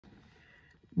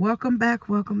Welcome back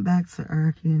to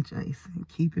Erica and Jason,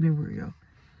 keeping it real.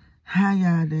 How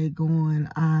y'all day going?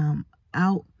 I'm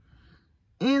out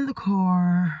in the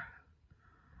car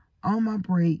on my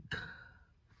break.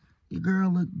 Your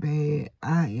girl look bad.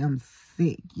 I am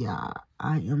sick, y'all.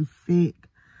 I am sick.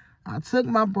 I took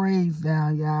my braids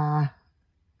down, y'all,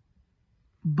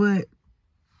 but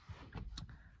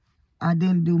I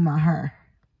didn't do my hair.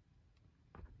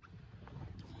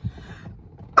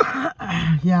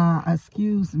 Y'all,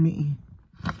 excuse me.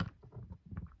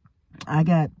 I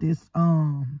got this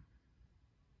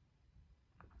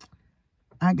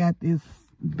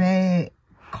bad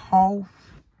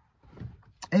cough.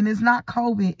 And it's not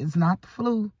COVID. It's not the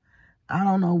flu. I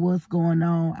don't know what's going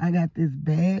on. I got this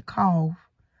bad cough.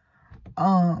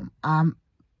 I'm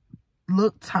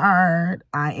look tired.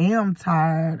 I am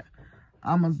tired.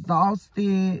 I'm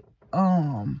exhausted.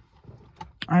 I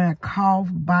got cough,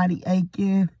 body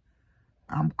aching.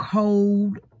 I'm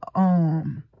cold.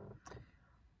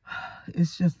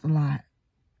 It's just a lot.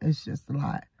 It's just a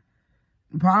lot.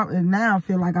 Probably now I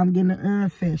feel like I'm getting an ear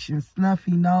infection,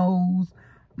 snuffy nose.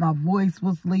 My voice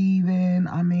was leaving.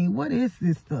 I mean, what is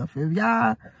this stuff? If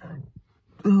y'all,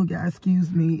 oh God,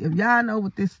 excuse me. If y'all know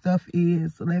what this stuff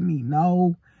is, let me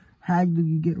know. How do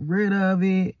you get rid of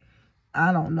it?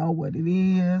 I don't know what it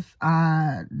is.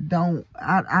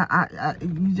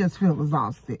 You just feel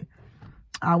exhausted.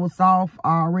 I was off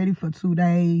already for 2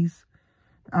 days.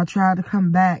 I tried to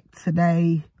come back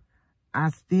today.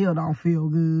 I still don't feel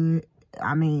good.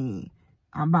 I mean,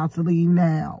 I'm about to leave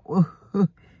now.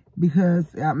 Because,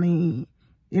 I mean,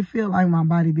 it feels like my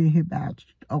body been hit by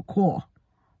a car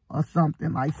or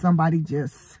something. Like somebody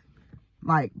just,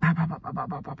 like,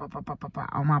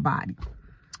 on my body.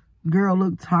 Girl,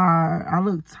 look tired. I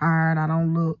look tired. I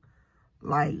don't look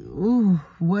like, ooh,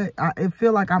 what? It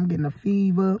feel like I'm getting a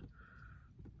fever.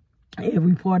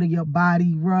 Every part of your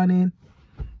body running.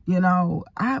 You know,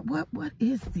 what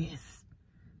is this?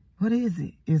 What is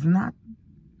it? It's not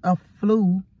a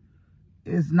flu.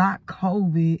 It's not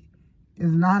COVID.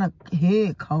 It's not a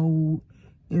head cold.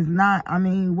 It's not, I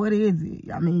mean, what is it?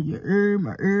 I mean,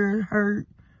 my ear hurt.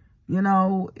 You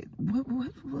know,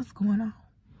 what's going on?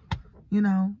 You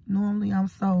know, normally I'm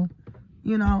so,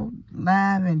 you know,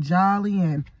 live and jolly.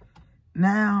 And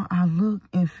now I look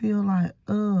and feel like,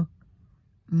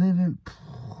 living.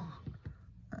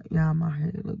 Y'all, my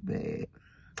hair look bad.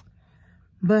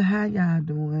 But how y'all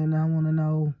doing? I want to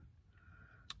know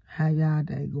how y'all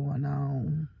day going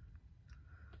on.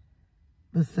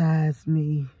 Besides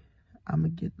me, I'm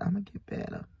gonna get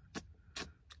better.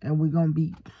 And we're gonna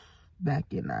be back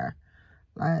in there.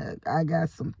 Like, I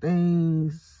got some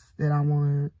things that I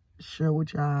want to share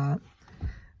with y'all.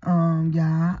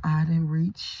 Y'all, I didn't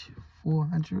reach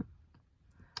 400.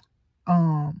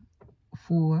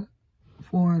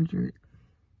 400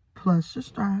 plus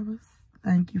subscribers.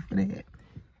 Thank you for that.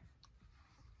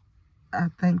 I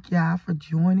thank y'all for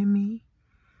joining me,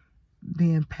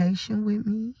 being patient with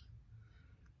me,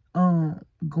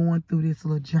 going through this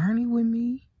little journey with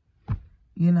me.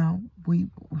 You know,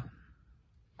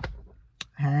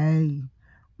 hey,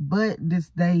 but this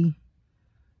day,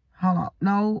 hold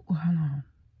on.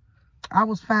 I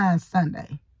was fine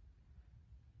Sunday.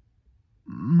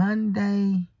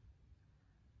 Monday,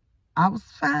 I was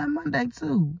fine Monday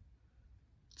too.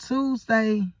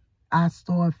 Tuesday, I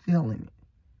started feeling it.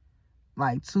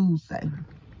 Like Tuesday.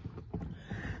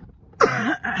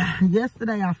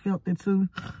 Yesterday, I felt it too.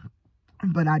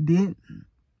 But I didn't.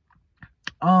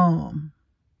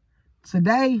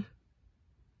 Today,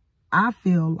 I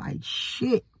feel like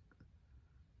shit.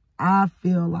 I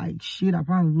feel like shit. I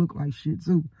probably look like shit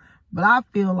too. But I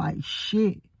feel like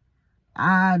shit.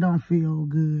 I don't feel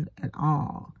good at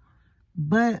all.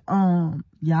 But,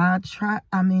 y'all try,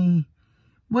 I mean,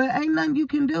 well, ain't nothing you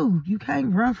can do. You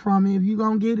can't run from it. If you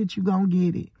gonna get it, you gonna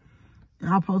get it.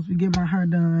 I'm supposed to be getting my hair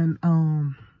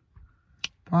done,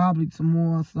 probably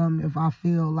tomorrow or something if I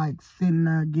feel like sitting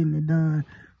there getting it done.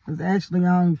 Because actually,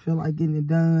 I don't even feel like getting it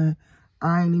done.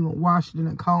 I ain't even washed it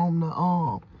and combed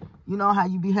the, you know how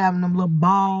you be having them little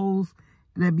balls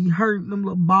that be hurting, them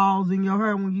little balls in your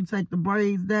hair when you take the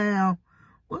braids down.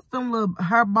 What's them little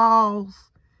hair balls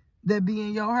that be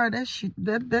in your hair? That shit,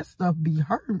 that stuff be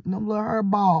hurting, them little hair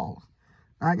balls.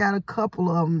 I got a couple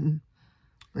of them.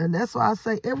 And that's why I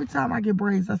say every time I get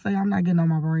braids, I say I'm not getting on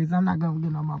my braids. I'm not going to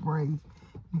get on my braids.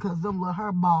 Because them little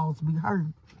hair balls be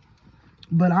hurting.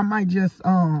 But I might just,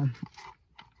 I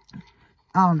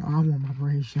don't know. I want my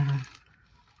braids, y'all.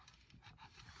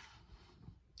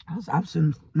 I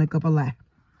shouldn't make up a lie.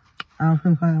 I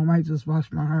might just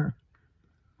wash my hair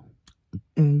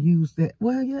and use that.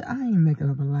 Well, yeah, I ain't making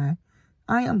up a lie.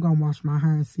 I am going to wash my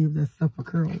hair and see if that stuff will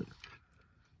curl it.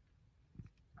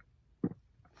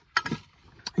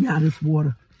 Yeah, this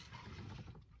water.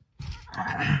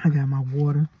 I got my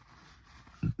water.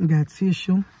 I got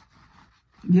tissue.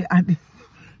 Yeah, I did.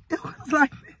 It was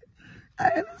like,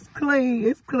 it's clean.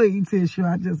 It's clean tissue.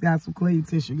 I just got some clean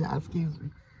tissue, y'all. Excuse me.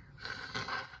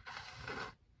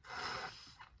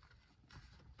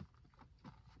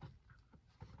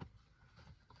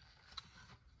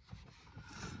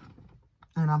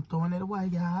 And I'm throwing it away,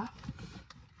 y'all.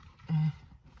 And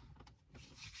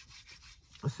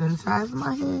sanitizing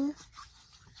my hands.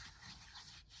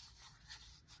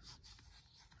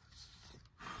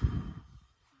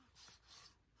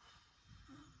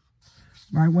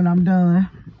 Right when I'm done.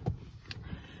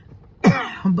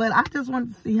 But I just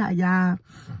wanted to see how y'all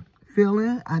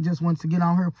feeling. I just want to get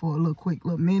on here for a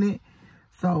little minute.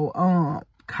 So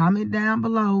comment down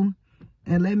below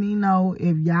and let me know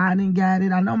if y'all didn't got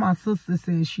it. I know my sister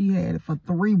said she had it for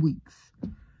 3 weeks.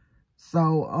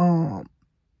 So a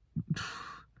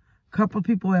couple of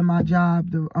people at my job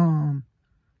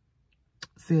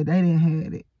said they didn't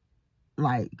have it.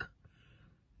 Like,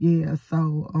 yeah,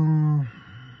 so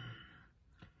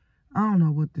I don't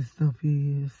know what this stuff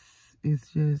is.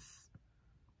 It's just,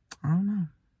 I don't know.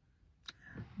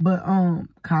 But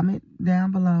comment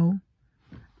down below.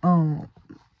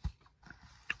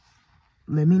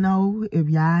 Let me know if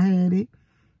y'all had it,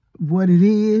 what it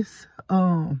is.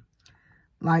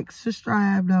 Like,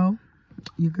 subscribe though.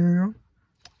 Your girl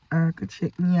Erica,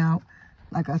 check me out.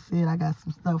 Like I said, I got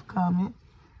some stuff coming.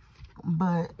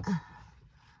 But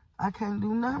I can't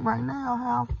do nothing right now.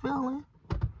 How I'm feeling.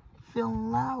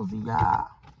 Feeling lousy, y'all.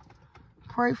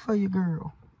 Pray for your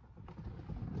girl.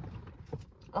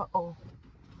 Uh-oh.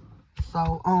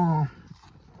 So,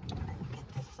 let me get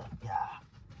this up, y'all.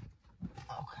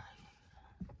 Okay.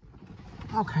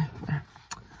 Okay.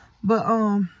 But,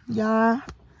 y'all,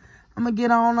 I'm gonna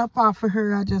get on up off of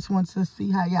her. I just want to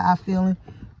see how y'all feeling.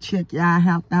 Check y'all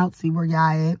health out, see where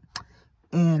y'all at.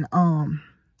 And,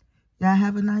 y'all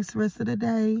have a nice rest of the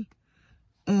day.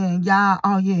 And y'all,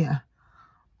 oh yeah.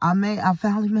 I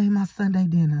finally made my Sunday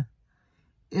dinner.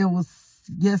 It was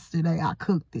yesterday. I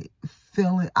cooked it.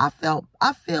 I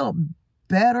felt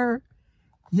better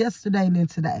yesterday than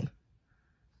today.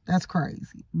 That's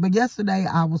crazy. But yesterday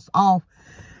I was off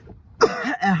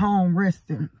at home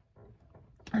resting.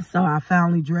 And so I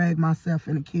finally dragged myself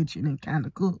in the kitchen and kind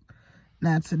of cooked.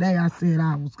 Now today I said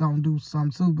I was going to do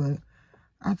some too, but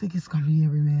I think it's going to be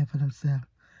every man for themselves.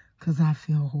 Because I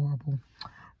feel horrible.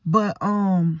 But,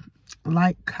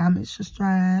 like, comment,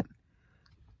 subscribe.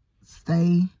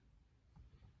 Stay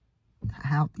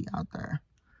healthy out there.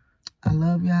 I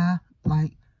love y'all.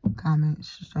 Like, comment,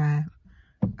 subscribe.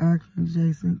 Erica and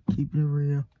Jason, keeping it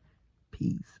real.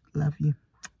 Peace. Love you.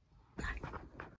 Bye.